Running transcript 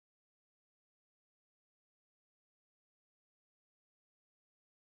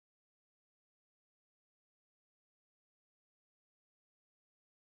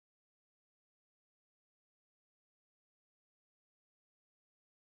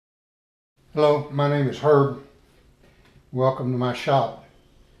Hello, my name is Herb. Welcome to my shop.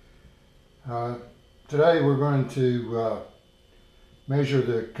 Today we're going to measure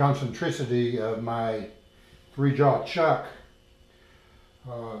the concentricity of my 3-jaw chuck.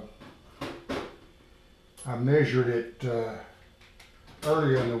 I measured it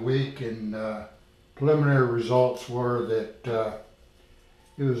earlier in the week, and preliminary results were that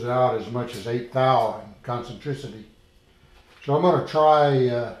it was out as much as 8 thou in concentricity. So I'm going to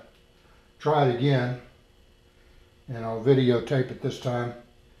try it again, and I'll videotape it this time.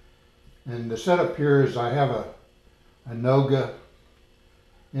 And the setup here is I have a Noga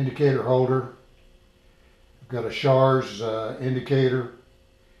indicator holder. I've got a Schar's indicator,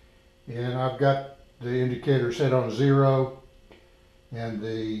 and I've got the indicator set on 0, and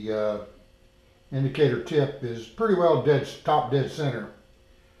the indicator tip is pretty well top dead center.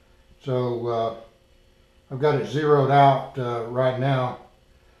 So I've got it zeroed out right now.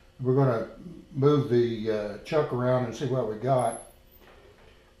 We're going to move the chuck around and see what we got.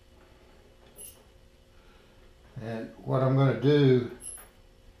 And what I'm going to do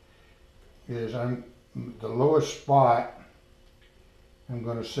is the lowest spot, I'm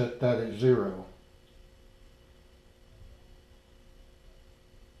going to set that at 0.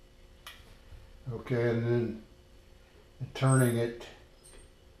 Okay, and then turning it,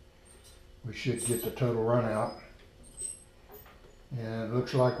 we should get the total run out. And it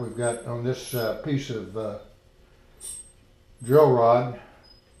looks like we've got on this piece of drill rod,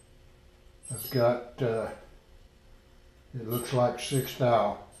 I've got, it looks like 6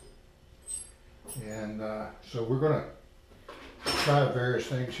 thou. And so we're going to try various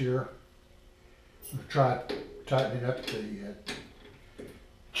things here. We'll try tightening up the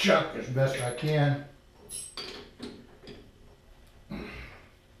chuck as best I can.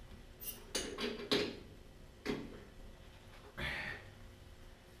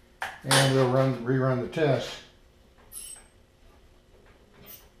 And we'll rerun the test.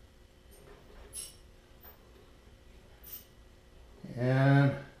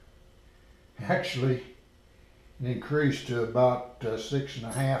 And actually it increased to about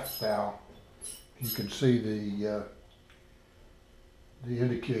 6.5 thou. You can see the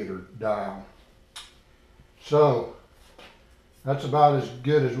indicator dial. So that's about as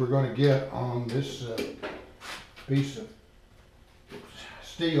good as we're going to get on this piece of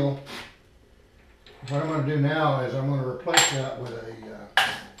steel. What I'm going to do now is I'm going to replace that with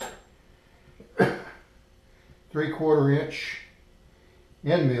a 3/4 inch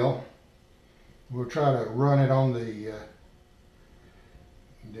end mill. We'll try to run it on the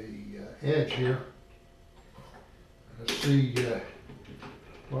edge here. Let's see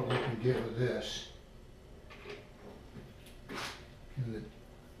what we can get with this.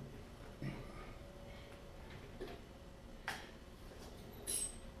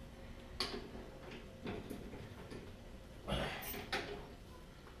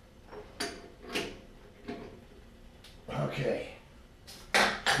 Okay,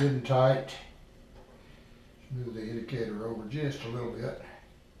 good and tight. Move the indicator over just a little bit.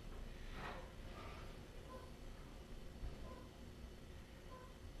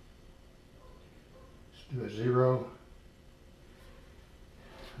 Let's do a 0.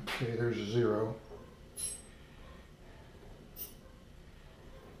 Okay, there's a 0.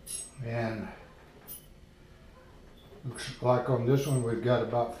 And looks like on this one we've got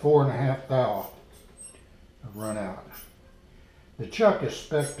about 4.5 thou of run out. The chuck is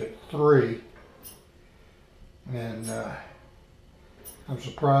spec'd at 3, and I'm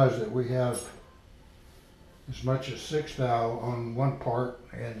surprised that we have as much as 6 thou on one part,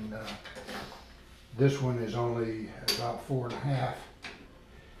 and this one is only about 4.5.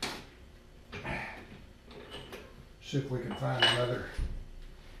 See if we can find another.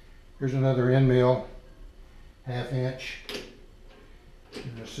 Here's another end mill, 1/2 inch.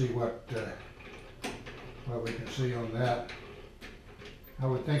 And let's see what we can see on that. I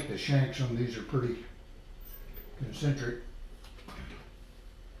would think the shanks on these are pretty concentric,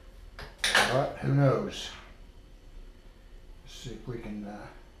 but who knows. Let's see if we can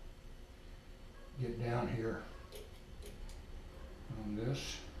get down here on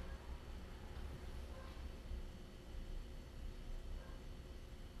this.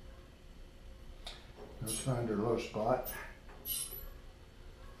 Let's find our low spot. Looks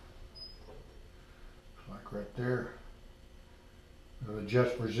like right there. We'll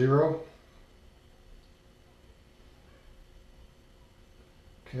adjust for 0.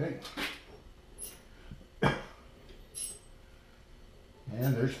 Okay.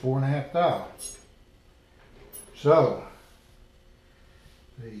 And there's 4.5 thou. So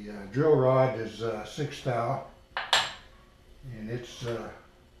the drill rod is 6 thou, and it's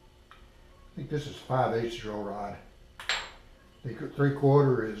think this is 5/8 drill rod. The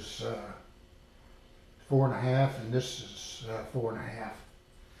 3/4 is 4.5, and this is 4.5.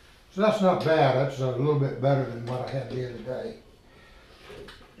 So that's not bad. That's a little bit better than what I had the other day.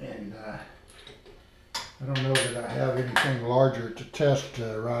 And I don't know that I have anything larger to test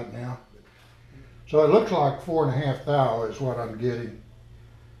right now. So it looks like 4.5 thou is what I'm getting.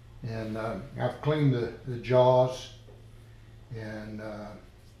 And I've cleaned the jaws and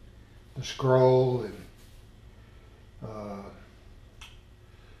the scroll and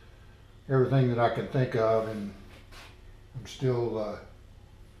everything that I can think of, and I'm still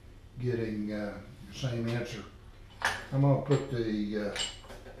getting the same answer. I'm going to put the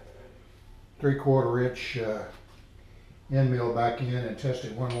 3/4 inch end mill back in and test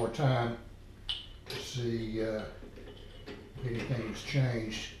it one more time to see if anything has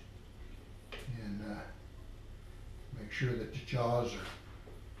changed, and make sure that the jaws are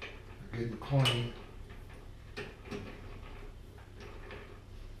good and clean.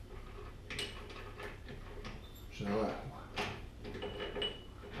 So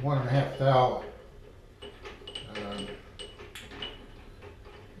 1.5 thou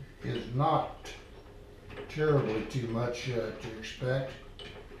is not terribly too much to expect.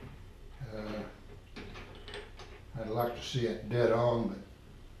 I'd like to see it dead on,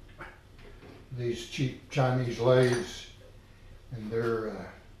 but these cheap Chinese lathes and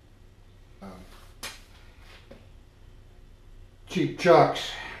their cheap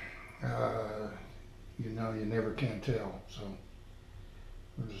chucks, you know, you never can tell. So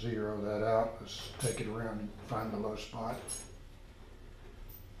we'll zero that out. Let's take it around and find the low spot.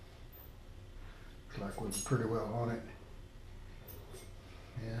 Looks like we're pretty well on it.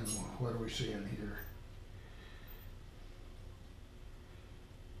 And what are we seeing here?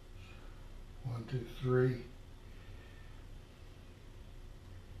 1, 2, 3.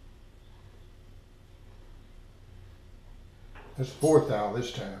 That's 4 thou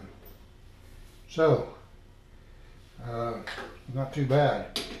this time. So, not too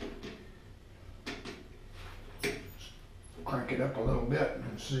bad. Let's crank it up a little bit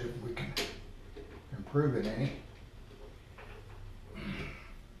and see if we can improve it any.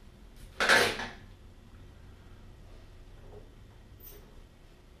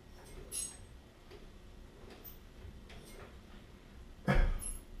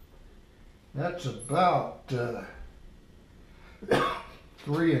 That's about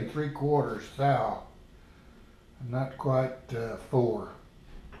 3 3/4 thou, not quite 4.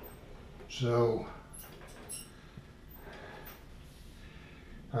 So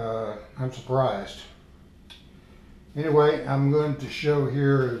I'm surprised. Anyway, I'm going to show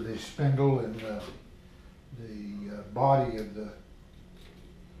here the spindle and the body of the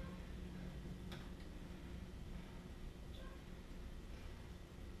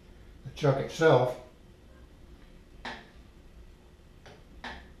chuck itself.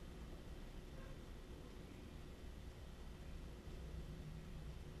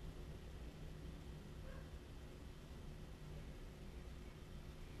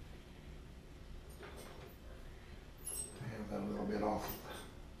 A little bit off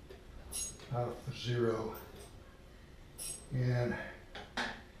the zero, and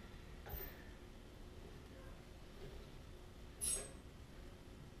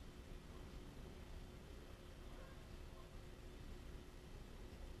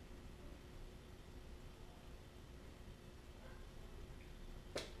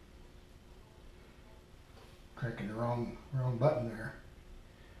cranking the wrong button there,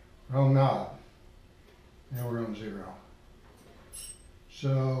 wrong knob. Now we're on 0.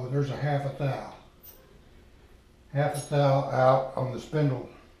 So there's a 1/2 thou. 1/2 thou out on the spindle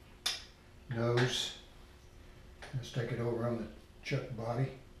nose. Let's take it over on the chuck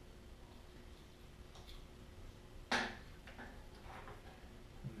body.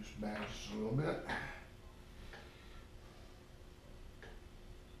 Just back just a little bit.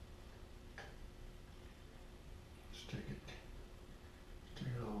 Let's take it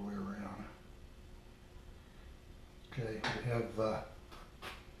all the way around. Okay, we have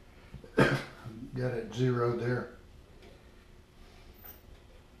got it zeroed there.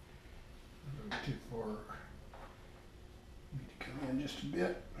 A little too far. Need to come in just a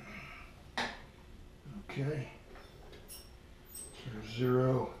bit. Okay. So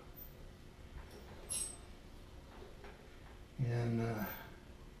 0. And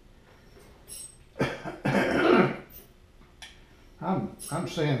I'm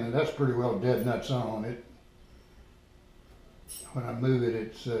saying that that's pretty well dead nuts on it. When I move it,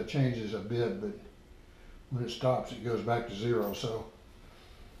 it changes a bit, but when it stops, it goes back to 0. So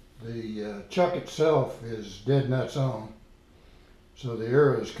the chuck itself is dead nuts on. So the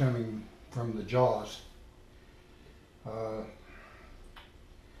arrow is coming from the jaws.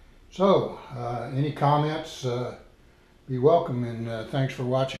 Any comments, be welcome, and thanks for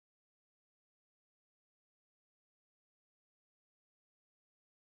watching.